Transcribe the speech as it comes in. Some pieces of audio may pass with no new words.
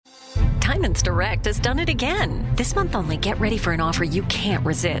Diamonds Direct has done it again. This month only, get ready for an offer you can't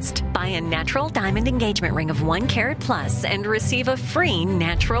resist. Buy a natural diamond engagement ring of 1 carat plus and receive a free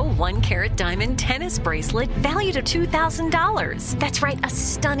natural 1 carat diamond tennis bracelet valued at $2,000. That's right, a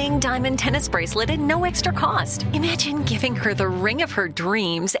stunning diamond tennis bracelet at no extra cost. Imagine giving her the ring of her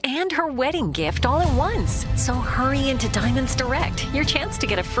dreams and her wedding gift all at once. So hurry into Diamonds Direct. Your chance to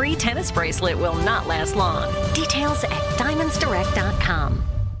get a free tennis bracelet will not last long. Details at diamondsdirect.com.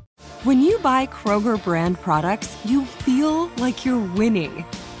 When you buy Kroger brand products, you feel like you're winning.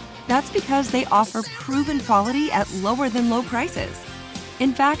 That's because they offer proven quality at lower than low prices.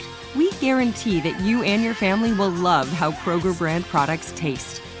 In fact, we guarantee that you and your family will love how Kroger brand products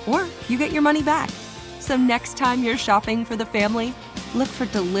taste, or you get your money back. So next time you're shopping for the family, look for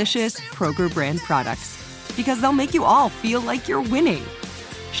delicious Kroger brand products, because they'll make you all feel like you're winning.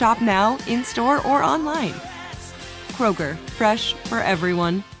 Shop now, in-store, or online. Kroger, fresh for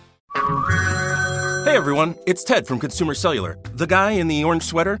everyone. Hey everyone, it's Ted from Consumer Cellular, the guy in the orange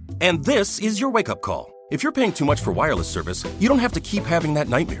sweater, and this is your wake-up call. If you're paying too much for wireless service, you don't have to keep having that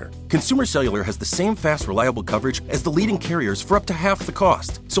nightmare. Consumer Cellular has the same fast, reliable coverage as the leading carriers for up to half the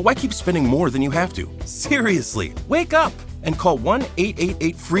cost. So why keep spending more than you have to? Seriously, wake up and call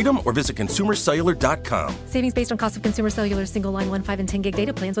 1-888-FREEDOM or visit consumercellular.com. Savings based on cost of Consumer Cellular single line 1, 5, and 10 gig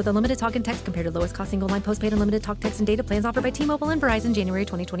data plans with unlimited talk and text compared to lowest cost single line postpaid unlimited talk, text, and data plans offered by T-Mobile and Verizon January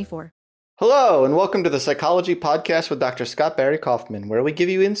 2024. Hello, and welcome to the Psychology Podcast with Dr. Scott Barry Kaufman, where we give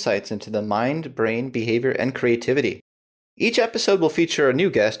you insights into the mind, brain, behavior, and creativity. Each episode will feature a new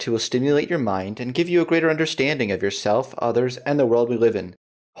guest who will stimulate your mind and give you a greater understanding of yourself, others, and the world we live in.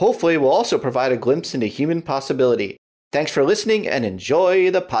 Hopefully, we'll also provide a glimpse into human possibility. Thanks for listening and enjoy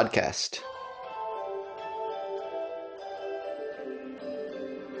the podcast.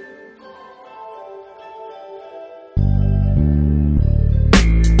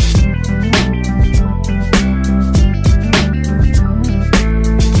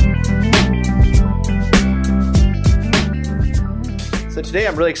 So today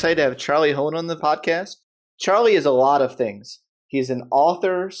I'm really excited to have Charlie Hoehn on the podcast. Charlie is a lot of things. He's an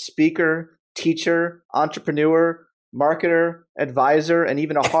author, speaker, teacher, entrepreneur, marketer, advisor, and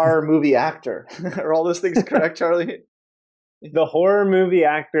even a horror movie actor. Are all those things correct, Charlie? The horror movie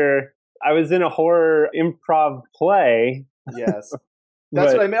actor. I was in a horror improv play. Yes.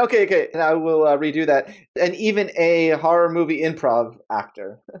 That's what I meant. Okay. And I will redo that. And even a horror movie improv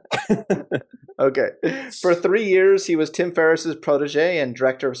actor. Okay. For 3 years, he was Tim Ferriss's protege and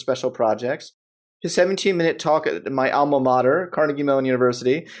director of special projects. His 17-minute talk at my alma mater, Carnegie Mellon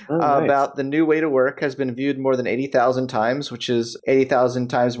University, about the new way to work has been viewed more than 80,000 times, which is 80,000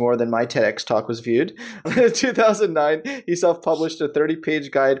 times more than my TEDx talk was viewed. In 2009, he self-published a 30-page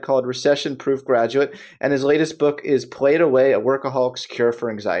guide called Recession Proof Graduate, and his latest book is Play It Away, A Workaholic's Cure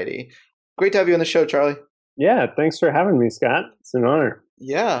for Anxiety. Great to have you on the show, Charlie. Yeah, thanks for having me, Scott. It's an honor.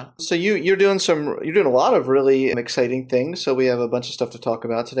 Yeah. So you're doing a lot of really exciting things, so we have a bunch of stuff to talk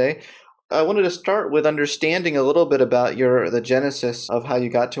about today. I wanted to start with understanding a little bit about the genesis of how you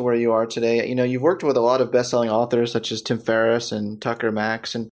got to where you are today. You know, you've worked with a lot of best-selling authors such as Tim Ferriss and Tucker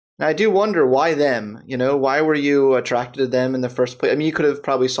Max, and I do wonder why them. You know, why were you attracted to them in the first place? I mean, you could have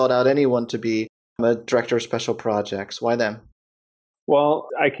probably sought out anyone to be a director of special projects. Why them? Well,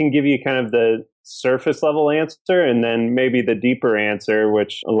 I can give you kind of the surface level answer and then maybe the deeper answer,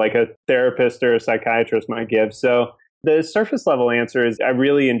 which like a therapist or a psychiatrist might give. So the surface level answer is I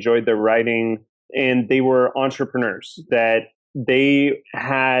really enjoyed their writing, and they were entrepreneurs, that they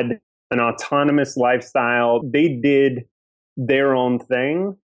had an autonomous lifestyle. They did their own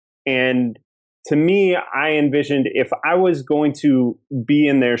thing. And to me, I envisioned if I was going to be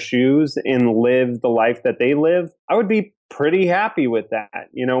in their shoes and live the life that they live, I would be pretty happy with that,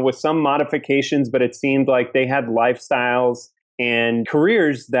 you know, with some modifications, but it seemed like they had lifestyles and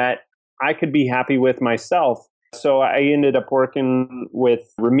careers that I could be happy with myself. So I ended up working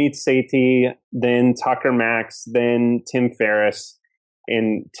with Ramit Sethi, then Tucker Max, then Tim Ferriss,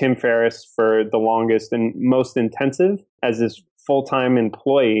 and Tim Ferriss for the longest and most intensive as his full-time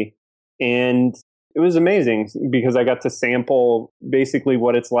employee. And it was amazing because I got to sample basically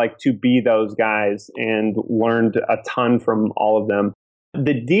what it's like to be those guys and learned a ton from all of them.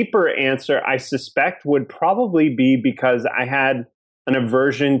 The deeper answer, I suspect, would probably be because I had an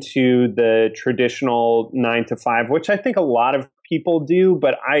aversion to the traditional 9-to-5, which I think a lot of people do,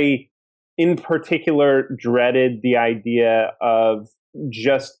 but I in particular dreaded the idea of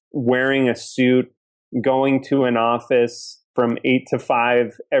just wearing a suit, going to an office from 8 to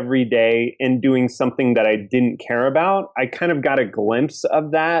 5 every day and doing something that I didn't care about. I kind of got a glimpse of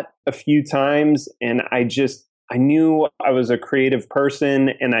that a few times, and I knew I was a creative person,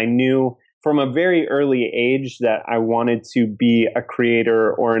 and I knew from a very early age that I wanted to be a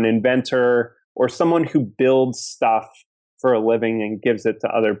creator or an inventor or someone who builds stuff for a living and gives it to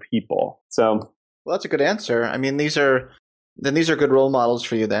other people. So, well, that's a good answer. I mean, these are good role models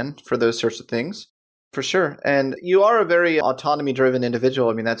for you then, for those sorts of things. For sure. And you are a very autonomy-driven individual.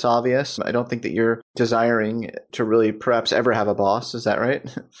 I mean, that's obvious. I don't think that you're desiring to really perhaps ever have a boss. Is that right?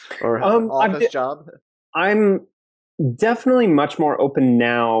 Or have an office job? I'm definitely much more open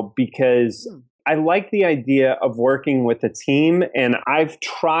now because I like the idea of working with a team. And I've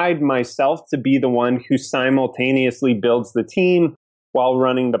tried myself to be the one who simultaneously builds the team while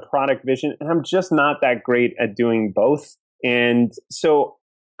running the product vision. And I'm just not that great at doing both. And so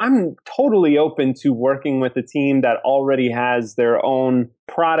I'm totally open to working with a team that already has their own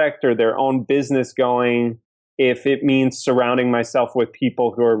product or their own business going, if it means surrounding myself with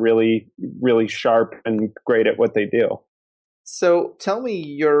people who are really, really sharp and great at what they do. So tell me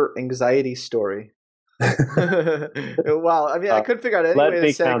your anxiety story. Wow. I mean, I couldn't figure out any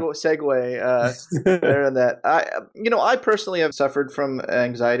way to segue better than that. I personally have suffered from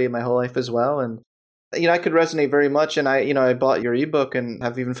anxiety my whole life as well. And I could resonate very much, and I bought your ebook and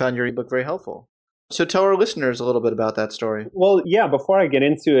have even found your ebook very helpful. So tell our listeners a little bit about that story. Well, yeah, before I get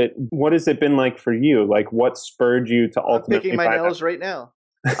into it, what has it been like for you? Like, what spurred you to ultimately... I'm picking my nails right now.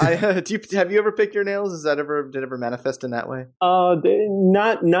 Have you ever picked your nails? Did it ever manifest in that way?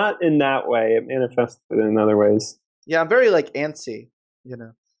 Not in that way. It manifested in other ways. Yeah, I'm very antsy,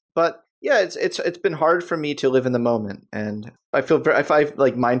 but yeah, it's been hard for me to live in the moment, and I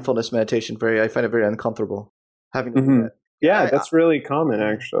find mindfulness meditation I find it very uncomfortable having to do that. Yeah, that's really common,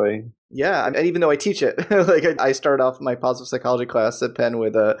 actually. Yeah, and even though I teach it, I start off my positive psychology class at Penn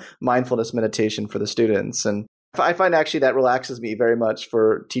with a mindfulness meditation for the students, and I find actually that relaxes me very much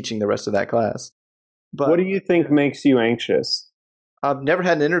for teaching the rest of that class. But what do you think makes you anxious? I've never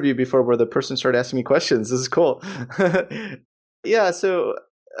had an interview before where the person started asking me questions. This is cool. Yeah, so...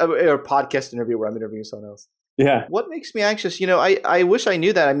 or a podcast interview where I'm interviewing someone else. Yeah. What makes me anxious? I wish I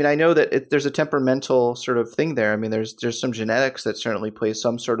knew that. I mean, I know that there's a temperamental sort of thing there. I mean, there's some genetics that certainly plays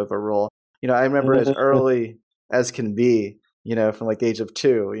some sort of a role. I remember as early as can be, from the age of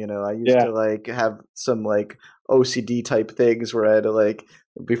 2, I used to have some OCD type things where I had to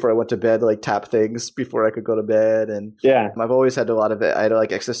before I went to bed, tap things before I could go to bed. And I've always had a lot of it. I had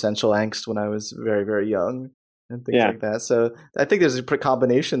existential angst when I was very, very young. And things like that. So I think there's a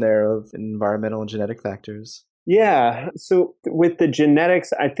combination there of environmental and genetic factors. Yeah. So with the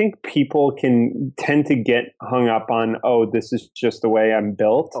genetics, I think people can tend to get hung up on, this is just the way I'm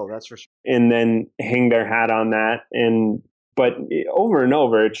built. Oh, that's for sure. And then hang their hat on that. But over and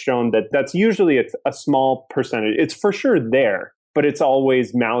over, it's shown that that's usually a small percentage. It's for sure there, but it's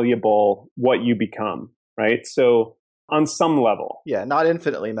always malleable what you become, right? So on some level. Yeah, not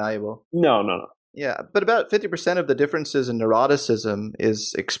infinitely malleable. No. Yeah, but about 50% of the differences in neuroticism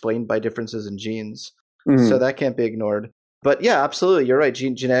is explained by differences in genes. Mm-hmm. So that can't be ignored. But yeah, absolutely. You're right.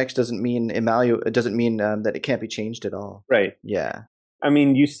 Genetics doesn't mean it doesn't mean that it can't be changed at all. Right. Yeah. I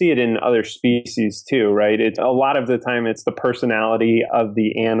mean, you see it in other species too, right? A lot of the time it's the personality of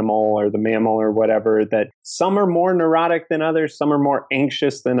the animal or the mammal or whatever that some are more neurotic than others, some are more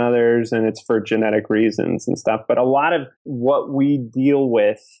anxious than others, and it's for genetic reasons and stuff. But a lot of what we deal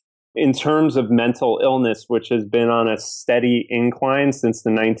with in terms of mental illness, which has been on a steady incline since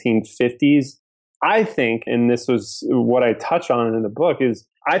the 1950s, I think, and this was what I touch on in the book, is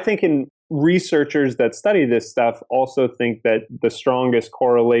I think in researchers that study this stuff also think that the strongest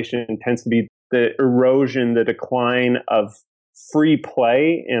correlation tends to be the erosion, the decline of free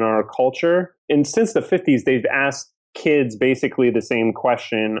play in our culture. And since the 50s, they've asked kids basically the same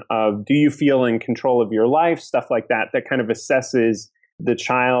question of, do you feel in control of your life? Stuff like that, that kind of assesses the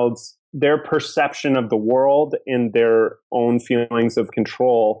child's, their perception of the world and their own feelings of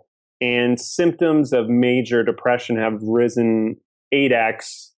control. And symptoms of major depression have risen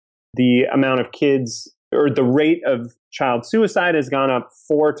 8x. The amount of kids, or the rate of child suicide has gone up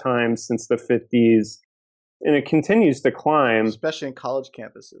 4 times since the 50s. And it continues to climb. Especially in college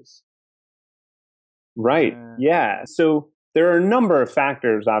campuses. Right. Yeah. So there are a number of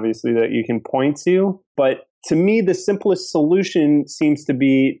factors, obviously, that you can point to. But to me, the simplest solution seems to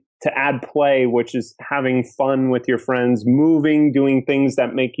be to add play, which is having fun with your friends, moving, doing things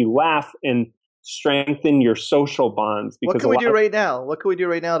that make you laugh and strengthen your social bonds. Because what can we do right now? What can we do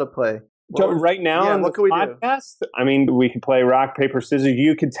right now to play? Right now on what can we podcast? Do? I mean, we could play rock, paper, scissors.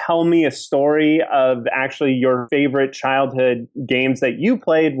 You could tell me a story of actually your favorite childhood games that you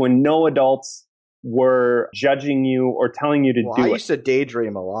played when no adults were judging you or telling you to do it. I used to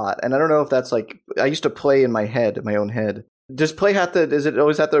daydream a lot. And I don't know if that's I used to play in my own head. Does play does it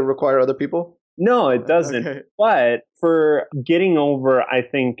always have to require other people? No, it doesn't. Okay. But for getting over, I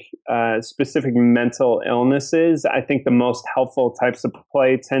think, specific mental illnesses, I think the most helpful types of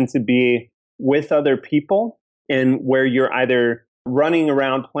play tend to be with other people, and where you're either running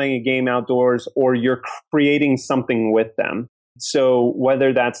around playing a game outdoors or you're creating something with them. So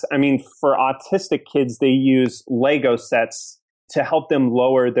whether that's, for autistic kids, they use Lego sets to help them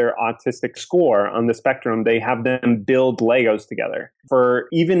lower their autistic score on the spectrum. They have them build Legos together. For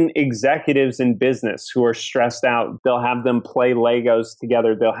even executives in business who are stressed out, they'll have them play Legos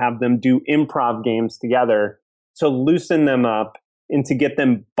together. They'll have them do improv games together to loosen them up and to get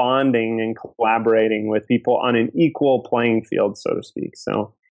them bonding and collaborating with people on an equal playing field, so to speak.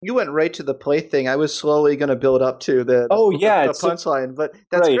 So you went right to the play thing. I was slowly going to build up to the punchline, but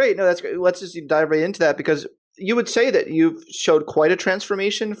that's right. Great. No, that's great. Let's just dive right into that, because you would say that you've showed quite a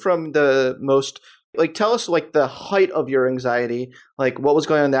transformation from the most, tell us the height of your anxiety, what was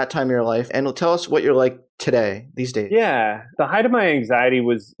going on that time in your life, and tell us what you're like today, these days. Yeah. The height of my anxiety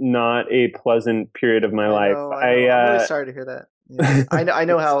was not a pleasant period of my life. I'm really sorry to hear that. Yeah. I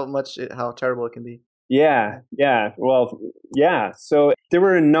know how terrible it can be. Yeah. Well, yeah. So there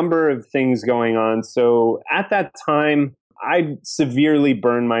were a number of things going on. So at that time, I severely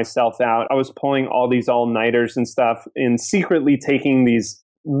burned myself out. I was pulling all these all-nighters and stuff and secretly taking these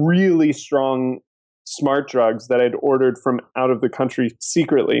really strong smart drugs that I'd ordered from out of the country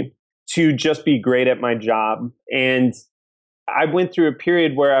secretly to just be great at my job. And I went through a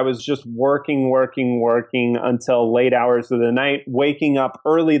period where I was just working until late hours of the night, waking up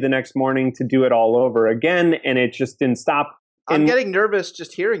early the next morning to do it all over again. And it just didn't stop. I'm getting nervous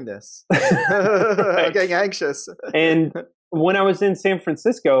just hearing this. I'm getting anxious. And when I was in San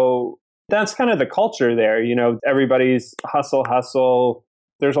Francisco, that's kind of the culture there. Everybody's hustle.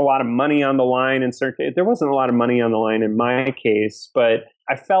 There's a lot of money on the line in certain cases. There wasn't a lot of money on the line in my case, but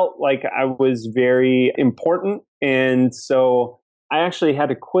I felt like I was very important. And so I actually had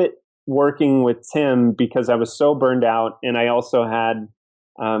to quit working with Tim because I was so burned out. And I also had,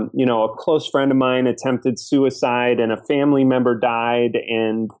 a close friend of mine attempted suicide, and a family member died,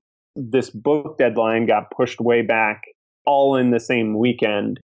 and this book deadline got pushed way back, all in the same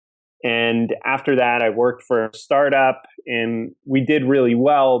weekend. And after that, I worked for a startup, and we did really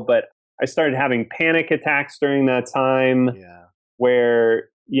well, but I started having panic attacks during that time where,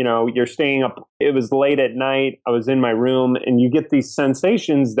 you're staying up. It was late at night. I was in my room, and you get these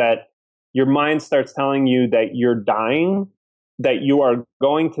sensations that your mind starts telling you that you're dying, that you are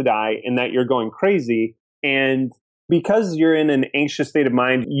going to die, and that you're going crazy. And because you're in an anxious state of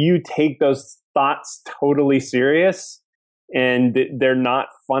mind, you take those thoughts totally serious. And they're not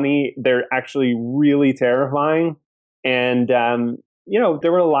funny. They're actually really terrifying. And,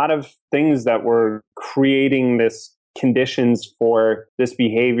 there were a lot of things that were creating this conditions for this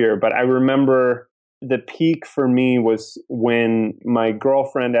behavior. But I remember the peak for me was when my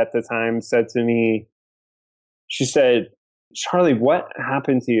girlfriend at the time said to me, she said, "Charlie, what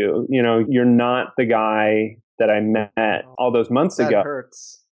happened to you? You're not the guy that I met all those months ago." That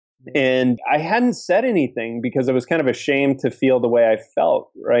hurts. And I hadn't said anything because I was kind of ashamed to feel the way I felt,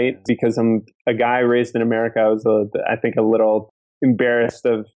 right? Because I'm a guy raised in America. I was, I think, a little embarrassed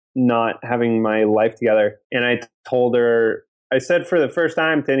of not having my life together. And I told her, I said for the first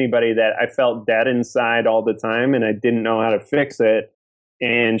time to anybody that I felt dead inside all the time and I didn't know how to fix it.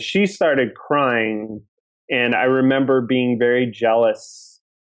 And she started crying. And I remember being very jealous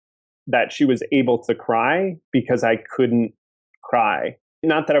that she was able to cry because I couldn't cry.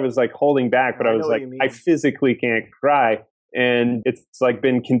 Not that I was holding back, but I was I physically can't cry. And it's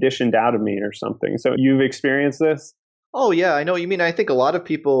been conditioned out of me or something. So you've experienced this? Oh, yeah, I know what you mean. I think a lot of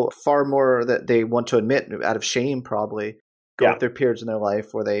people, far more that they want to admit out of shame, probably go through periods in their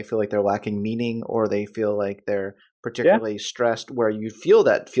life where they feel like they're lacking meaning, or they feel like they're particularly stressed, where you feel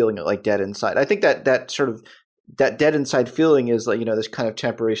that feeling like dead inside. I think that sort of that dead inside feeling is this kind of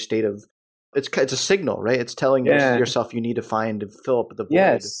temporary state of, it's a signal, right? It's telling yourself you need to fill up the void.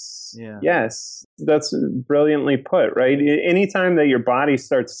 Yes. Yeah. Yes. That's brilliantly put, right? Anytime that your body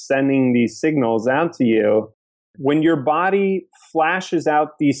starts sending these signals out to you, when your body flashes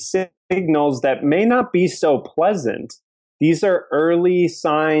out these signals that may not be so pleasant, these are early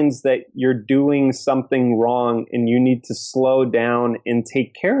signs that you're doing something wrong and you need to slow down and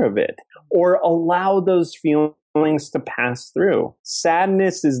take care of it, or allow those feelings to pass through.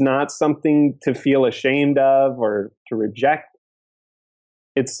 Sadness is not something to feel ashamed of or to reject.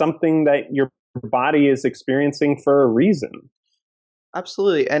 It's something that your body is experiencing for a reason.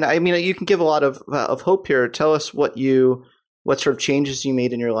 Absolutely. And I mean, you can give a lot of hope here. Tell us what sort of changes you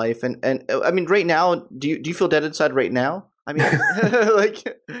made in your life. And I mean, right now, do you feel dead inside right now? I mean,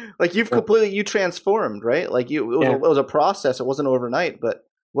 like you've completely transformed, right? Like it was a process. It wasn't overnight. But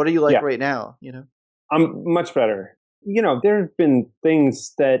what are you like right now? I'm much better. There have been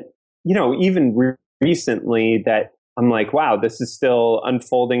things that even recently that I'm like, wow, this is still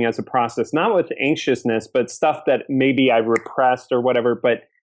unfolding as a process. Not with anxiousness, but stuff that maybe I repressed or whatever. But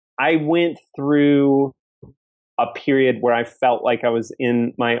I went through a period where I felt like I was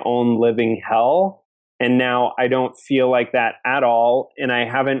in my own living hell. And now I don't feel like that at all. And I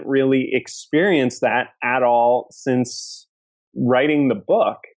haven't really experienced that at all since writing the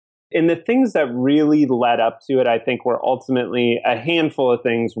book. And the things that really led up to it, I think, were ultimately a handful of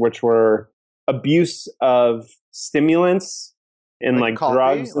things, which were abuse of stimulants and like coffee,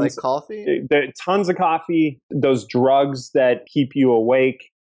 drugs. Like coffee? Tons of coffee, those drugs that keep you awake.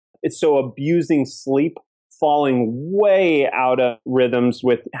 It's so abusing sleep, falling way out of rhythms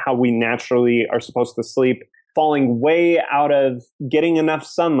with how we naturally are supposed to sleep, falling way out of getting enough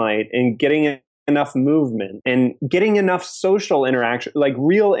sunlight and getting enough movement and getting enough social interaction, like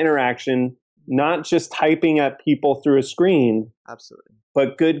real interaction, not just typing at people through a screen. Absolutely.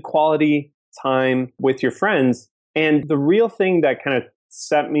 But good quality time with your friends. And the real thing that kind of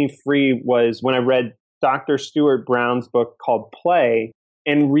set me free was when I read Dr. Stuart Brown's book called Play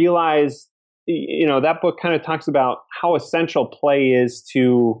and realized, that book kind of talks about how essential play is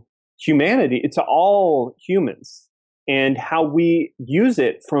to humanity, to all humans, and how we use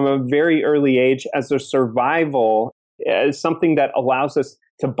it from a very early age as a survival, as something that allows us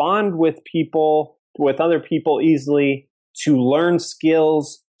to bond with other people easily, to learn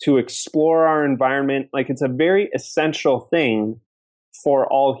skills, to explore our environment. Like, it's a very essential thing for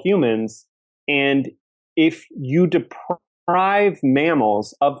all humans. And if you deprive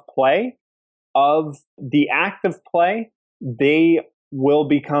mammals of play, of the act of play, they will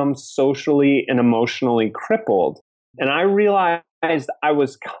become socially and emotionally crippled. And I realized I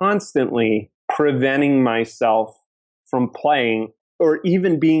was constantly preventing myself from playing or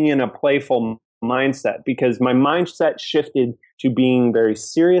even being in a playful mindset, because my mindset shifted to being very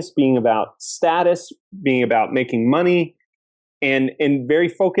serious, being about status, being about making money, and very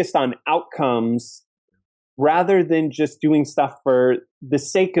focused on outcomes rather than just doing stuff for the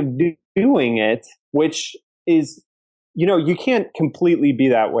sake of doing it, which is, you can't completely be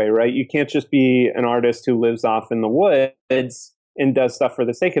that way, right? You can't just be an artist who lives off in the woods and does stuff for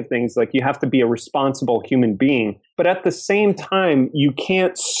the sake of things. Like, you have to be a responsible human being. But at the same time, you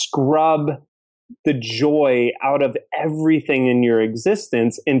can't scrub the joy out of everything in your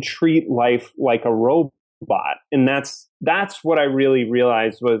existence and treat life like a robot. And that's what I really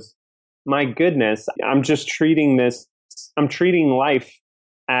realized was, my goodness, I'm treating life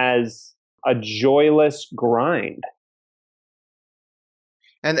as a joyless grind.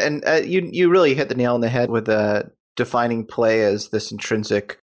 And you really hit the nail on the head with defining play as this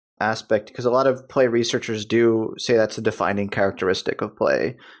intrinsic aspect, because a lot of play researchers do say that's a defining characteristic of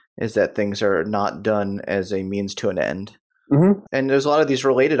play, is that things are not done as a means to an end. Mm-hmm. And there's a lot of these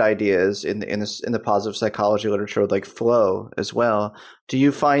related ideas in the positive psychology literature, like flow as well. Do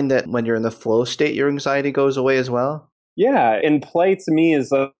you find that when you're in the flow state, your anxiety goes away as well? Yeah, and play to me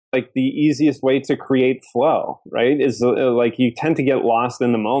is like the easiest way to create flow, right? Is like, you tend to get lost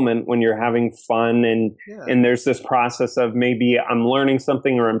in the moment when you're having fun, and there's this process of maybe I'm learning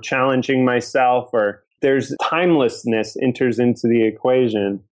something or I'm challenging myself, or there's timelessness enters into the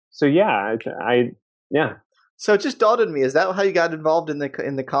equation. So yeah. So it just dawned on me, is that how you got involved in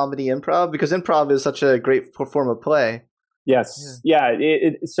the comedy improv? Because improv is such a great form of play. Yes. Yeah.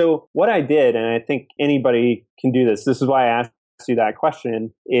 So what I did, and I think anybody can do this, this is why I asked you that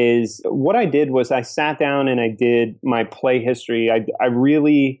question, is what I did was I sat down and I did my play history. I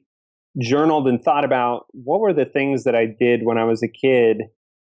really journaled and thought about what were the things that I did when I was a kid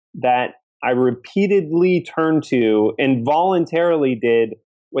that I repeatedly turned to and voluntarily did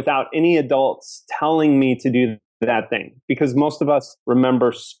without any adults telling me to do that thing. Because most of us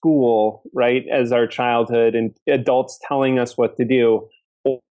remember school, right, as our childhood, and adults telling us what to do,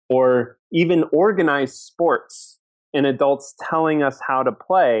 or even organized sports and adults telling us how to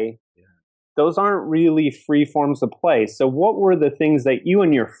play. Yeah. Those aren't really free forms of play. So what were the things that you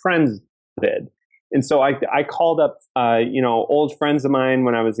and your friends did? And so I called up, old friends of mine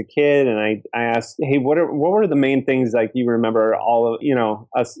when I was a kid, and I asked, hey, what were the main things like you remember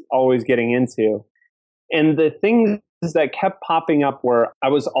us always getting into? And the things that kept popping up were, I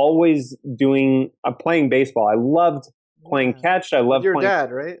was always playing baseball. I loved playing catch. I loved with your playing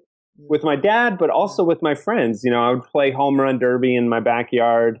dad, right? With my dad, but also with my friends. I would play home run derby in my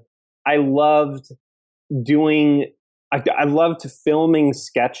backyard. I loved filming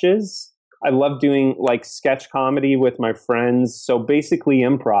sketches. I love doing like sketch comedy with my friends. So basically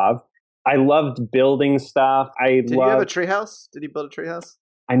improv. I loved building stuff. Did you have a treehouse? Did you build a treehouse?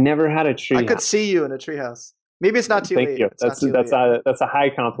 I never had a treehouse. I could see you in a treehouse. Maybe it's not too late. Thank you. That's a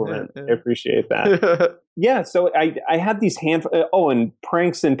high compliment. Yeah. I appreciate that. Yeah. So I had these and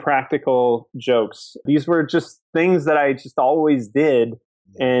pranks and practical jokes. These were just things that I just always did.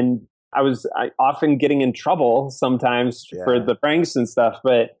 And I often getting in trouble sometimes for the pranks and stuff.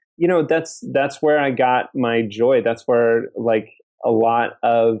 But, that's where I got my joy. That's where like a lot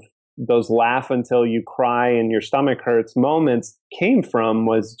of those laugh until you cry and your stomach hurts moments came from,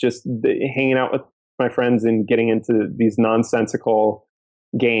 was just hanging out with my friends and getting into these nonsensical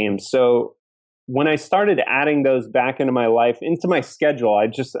games. So when I started adding those back into my life, into my schedule, I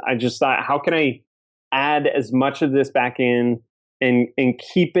just thought, how can I add as much of this back in and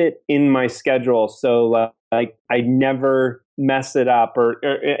keep it in my schedule so like I never mess it up or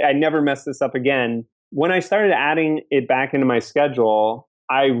I never mess this up again. When I started adding it back into my schedule,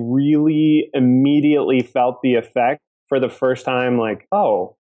 I really immediately felt the effect for the first time, like,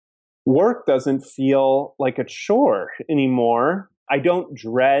 oh, work doesn't feel like a chore anymore. I don't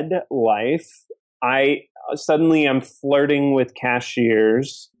dread life. Suddenly I'm flirting with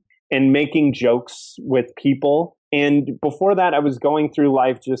cashiers and making jokes with people. And before that, I was going through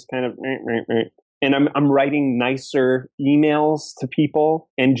life just kind of, and I'm writing nicer emails to people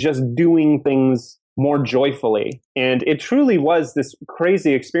and just doing things more joyfully. And it truly was this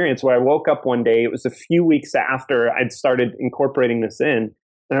crazy experience where I woke up one day, it was a few weeks after I'd started incorporating this in.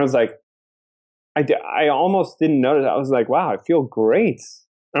 And I was like, I almost didn't notice. I was like, wow, I feel great.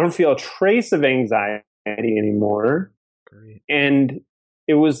 I don't feel a trace of anxiety anymore. Great. And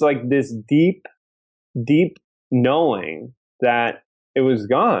it was like this deep, deep knowing that it was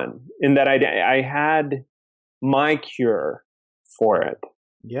gone and that I had my cure for it.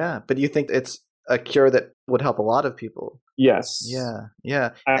 Yeah. But you think it's a cure that would help a lot of people? Yes. Yeah.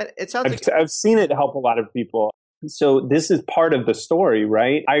 Yeah. I've seen it help a lot of people. So this is part of the story,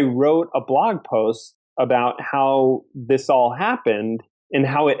 right? I wrote a blog post about how this all happened and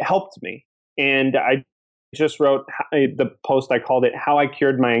how it helped me. And I just wrote the post, I called it How I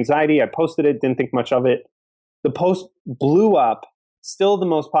Cured My Anxiety. I posted it, didn't think much of it. The post blew up, still the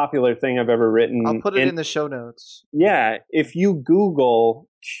most popular thing I've ever written. I'll put it in the show notes. Yeah. If you Google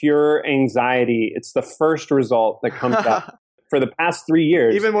cure anxiety, it's the first result that comes up. For the past 3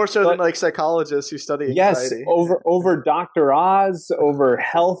 years. Even more so than like psychologists who study anxiety. Yes, over Dr. Oz, over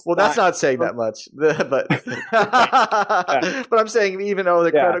health. Well, that's not saying that much. But but I'm saying even though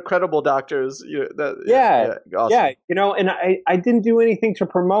the credible doctors. Awesome. And I didn't do anything to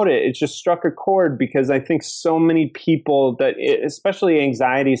promote it. It just struck a chord because I think so many people especially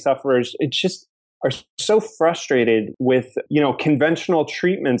anxiety sufferers, it just are so frustrated with, conventional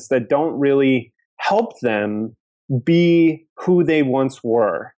treatments that don't really help them be who they once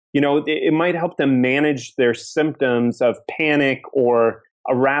were. It might help them manage their symptoms of panic or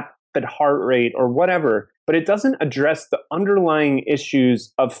a rapid heart rate or whatever, but it doesn't address the underlying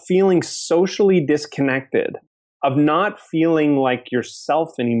issues of feeling socially disconnected, of not feeling like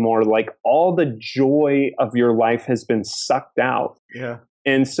yourself anymore, like all the joy of your life has been sucked out. Yeah.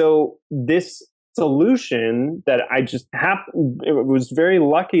 And so this solution that I just was very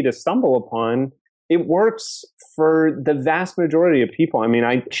lucky to stumble upon, it works for the vast majority of people. I mean,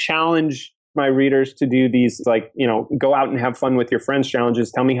 I challenge my readers to do these, go out and have fun with your friends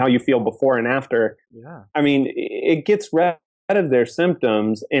challenges. Tell me how you feel before and after. Yeah. I mean, it gets rid of their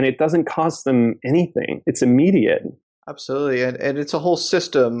symptoms and it doesn't cost them anything. It's immediate. Absolutely. And it's a whole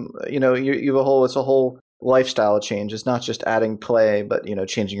system. It's a whole lifestyle change. It's not just adding play, but,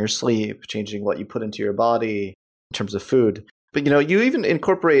 changing your sleep, changing what you put into your body in terms of food. But, you even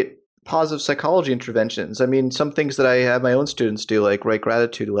incorporate positive psychology interventions. I mean, some things that I have my own students do, like write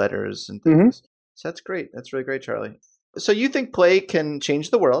gratitude letters and things. Mm-hmm. So that's great. That's really great, Charlie. So you think play can change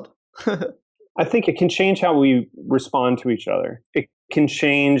the world? I think it can change how we respond to each other. It can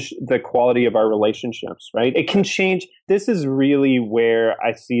change the quality of our relationships, right? It can change. This is really where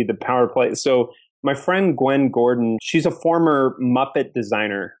I see the power play. So my friend Gwen Gordon, she's a former Muppet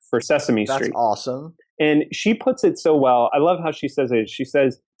designer for Sesame Street. That's awesome. And she puts it so well. I love how she says it. She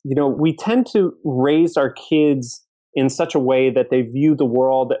says, we tend to raise our kids in such a way that they view the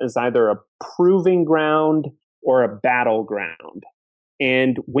world as either a proving ground or a battleground.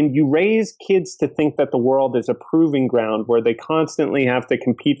 And when you raise kids to think that the world is a proving ground where they constantly have to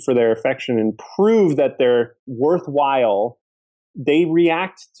compete for their affection and prove that they're worthwhile, they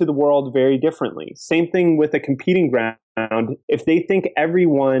react to the world very differently. Same thing with a competing ground. If they think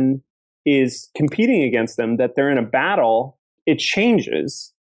everyone is competing against them, that they're in a battle, it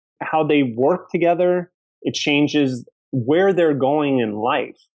changes. how they work together. It changes where they're going in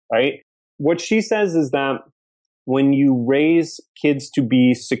life, right? What she says is that when you raise kids to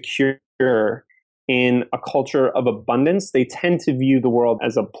be secure in a culture of abundance, they tend to view the world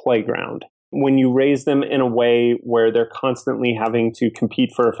as a playground. When you raise them in a way where they're constantly having to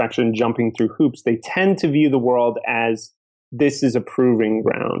compete for affection, jumping through hoops, they tend to view the world as this is a proving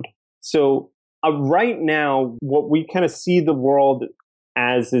ground. So right now, what we kind of see the world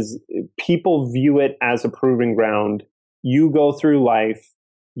as is people view it as a proving ground. You go through life,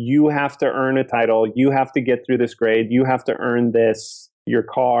 you have to earn a title, you have to get through this grade, you have to earn this, your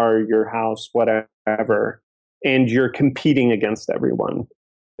car, your house, whatever, and you're competing against everyone.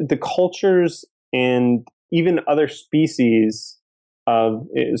 The cultures and even other species of,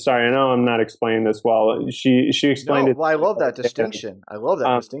 sorry, I know I'm not explaining this well. She explained it. Well, I love that distinction. I love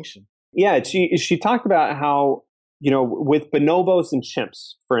that distinction. Yeah, she talked about how, with bonobos and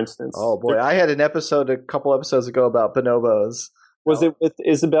chimps, for instance. Oh boy, I had an episode a couple episodes ago about bonobos. Was it with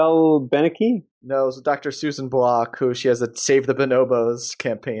Isabel Beneke? No, it was Dr. Susan Block, who she has a Save the Bonobos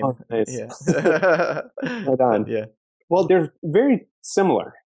campaign. Oh, nice. Yeah. Right on. Yeah. Well, they're very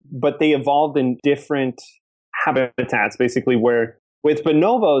similar, but they evolved in different habitats, basically, where with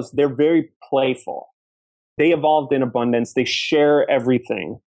bonobos, they're very playful. They evolved in abundance. They share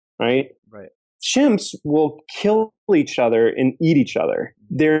everything, right? Right. Chimps will kill each other and eat each other.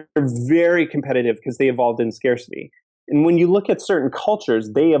 They're very competitive because they evolved in scarcity. And when you look at certain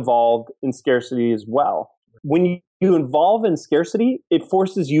cultures, they evolved in scarcity as well. When you evolve in scarcity, it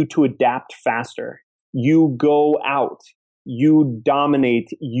forces you to adapt faster. You go out, you dominate,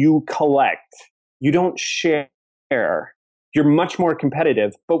 you collect, you don't share. You're much more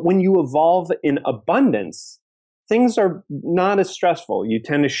competitive. But when you evolve in abundance, things are not as stressful. You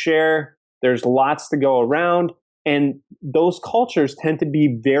tend to share. There's lots to go around. And those cultures tend to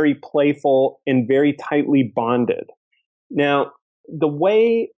be very playful and very tightly bonded. Now, the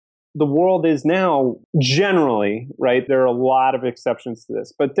way the world is now, generally, right, there are a lot of exceptions to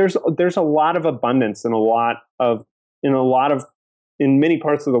this, but there's a lot of abundance in many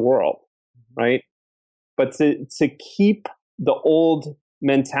parts of the world, right? But to keep the old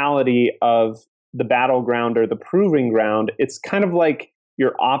mentality of the battleground or the proving ground, it's kind of like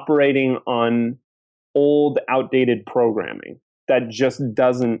you're operating on old, outdated programming that just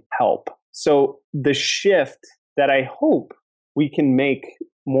doesn't help. So the shift that I hope we can make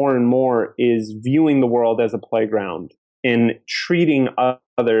more and more is viewing the world as a playground and treating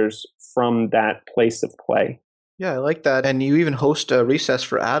others from that place of play. Yeah, I like that. And you even host a recess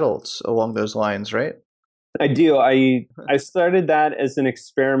for adults along those lines, right? I do. I started that as an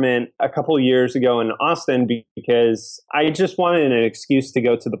experiment a couple of years ago in Austin because I just wanted an excuse to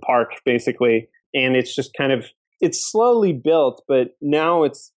go to the park, basically. And it's just it's slowly built, but now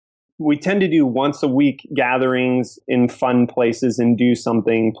we tend to do once a week gatherings in fun places and do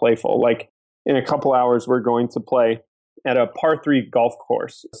something playful. Like in a couple hours, we're going to play at a par 3 golf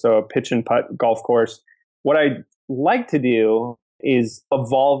course. So a pitch and putt golf course. What I'd like to do is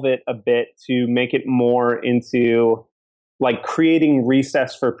evolve it a bit to make it more into like creating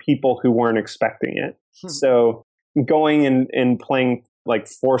recess for people who weren't expecting it. So going and playing like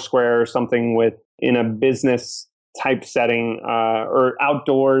Foursquare or something in a business type setting or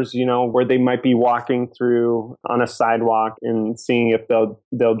outdoors, where they might be walking through on a sidewalk and seeing if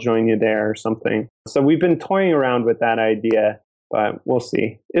they'll join you there or something. So we've been toying around with that idea, but we'll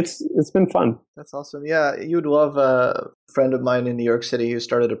see. It's been fun. That's awesome. Yeah, you'd love a friend of mine in New York City who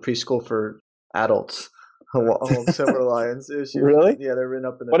started a preschool for adults along several lines. Really? Yeah, they're written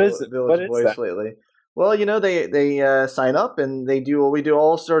up in the Village Voice lately. Well, they sign up and we do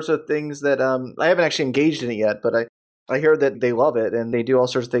all sorts of things that I haven't actually engaged in it yet, but I hear that they love it and they do all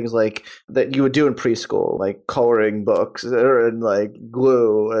sorts of things like that you would do in preschool, like coloring books and like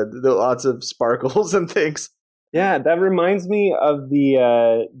glue and lots of sparkles and things. Yeah, that reminds me of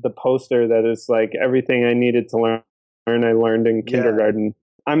the poster that is like everything I needed to learn I learned in kindergarten.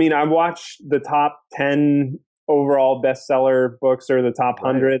 I mean, I watched the top 10 overall bestseller books or the top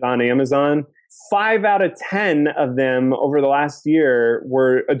 100 on Amazon. 5 out of 10 of them over the last year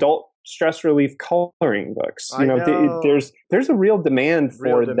were adult stress relief coloring books. There's a real demand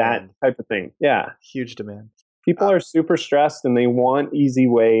for that type of thing. Yeah. Huge demand. People are super stressed and they want easy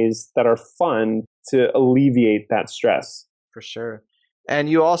ways that are fun to alleviate that stress. For sure. And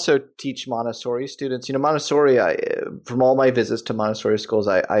you also teach Montessori students. Montessori, from all my visits to Montessori schools,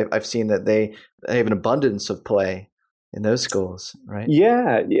 I've seen that they have an abundance of play. in those schools, right?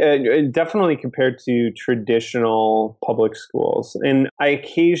 Yeah, definitely compared to traditional public schools. And I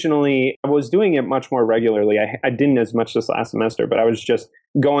was doing it much more regularly. I didn't as much this last semester, but I was just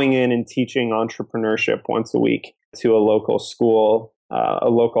going in and teaching entrepreneurship once a week to a local school, a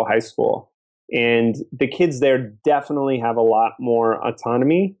local high school. And the kids there definitely have a lot more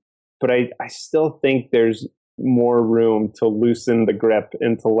autonomy, but I still think there's more room to loosen the grip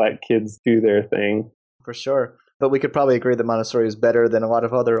and to let kids do their thing. For sure. But we could probably agree that Montessori is better than a lot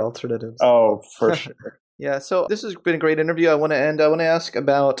of other alternatives. Oh, for sure. Yeah, so this has been a great interview. I want to ask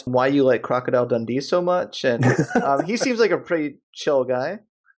about why you like Crocodile Dundee so much. And he seems like a pretty chill guy.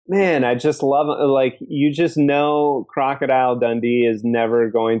 Man, I just love it. Like, you just know Crocodile Dundee is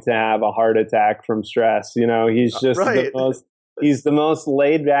never going to have a heart attack from stress. You know, he's just he's the most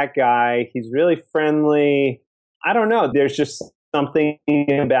laid back guy. He's really friendly. I don't know. There's just something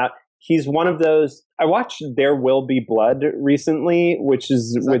about, he's one of those. I watched There Will Be Blood recently, which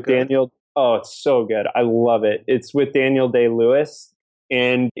is with good? Daniel. Oh, it's so good. I love it. It's with Daniel Day-Lewis.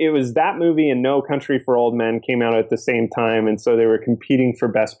 And it was that movie and No Country for Old Men came out at the same time. And so they were competing for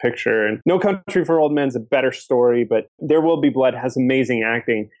Best Picture. And No Country for Old Men's a better story, but There Will Be Blood has amazing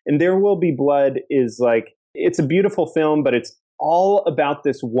acting. And There Will Be Blood is like, it's a beautiful film, but it's all about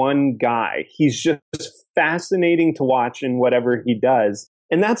this one guy. He's just fascinating to watch in whatever he does.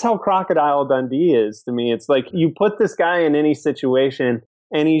 And that's how Crocodile Dundee is to me. It's like you put this guy in any situation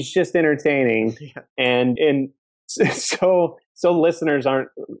and he's just entertaining. Yeah. And so listeners aren't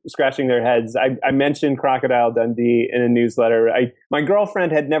scratching their heads. I mentioned Crocodile Dundee in a newsletter. My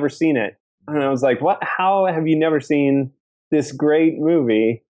girlfriend had never seen it. And I was like, what? How have you never seen this great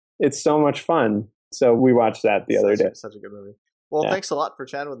movie? It's so much fun. So we watched that the other day. Such a good movie. Well, Thanks a lot for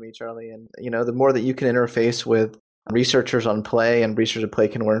chatting with me, Charlie. And, the more that you can interface with researchers on play and researchers of play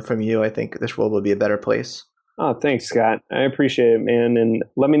can learn from you, I think this world will be a better place. Oh, thanks, Scott. I appreciate it, man. And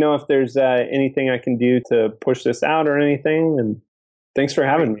let me know if there's anything I can do to push this out or anything. And thanks for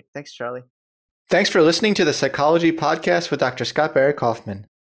having me. Thanks, Charlie. Thanks for listening to the Psychology Podcast with Dr. Scott Barry Kaufman.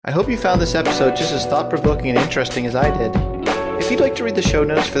 I hope you found this episode just as thought-provoking and interesting as I did. If you'd like to read the show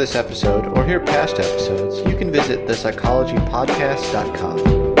notes for this episode or hear past episodes, you can visit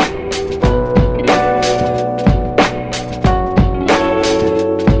thepsychologypodcast.com.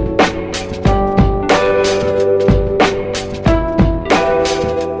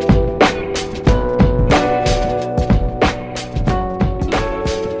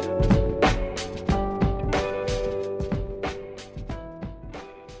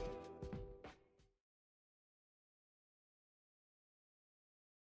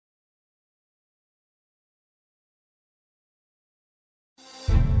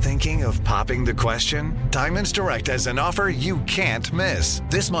 Thinking of popping the question? Diamonds Direct has an offer you can't miss.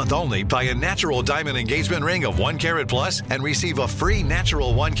 This month only, buy a natural diamond engagement ring of 1 carat plus and receive a free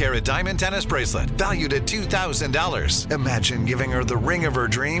natural 1 carat diamond tennis bracelet valued at $2,000. Imagine giving her the ring of her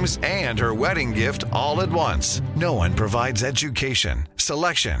dreams and her wedding gift all at once. No one provides education,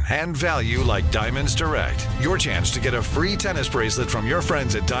 selection, and value like Diamonds Direct. Your chance to get a free tennis bracelet from your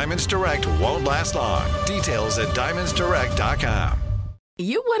friends at Diamonds Direct won't last long. Details at diamondsdirect.com.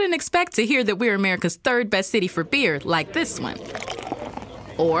 You wouldn't expect to hear that we're America's third best city for beer like this one.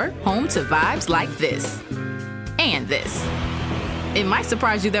 Or home to vibes like this. And this. It might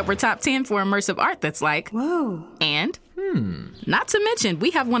surprise you that we're top 10 for immersive art that's like, whoa. And, not to mention,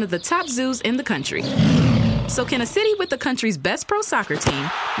 we have one of the top zoos in the country. So can a city with the country's best pro soccer team,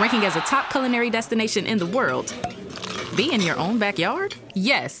 ranking as a top culinary destination in the world, be in your own backyard?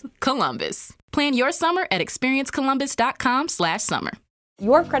 Yes, Columbus. Plan your summer at experiencecolumbus.com/summer.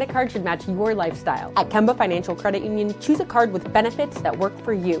 Your credit card should match your lifestyle. At Kemba Financial Credit Union, choose a card with benefits that work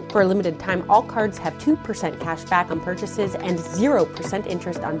for you. For a limited time, all cards have 2% cash back on purchases and 0%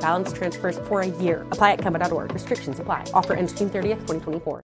 interest on balance transfers for a year. Apply at Kemba.org. Restrictions apply. Offer ends June 30th, 2024.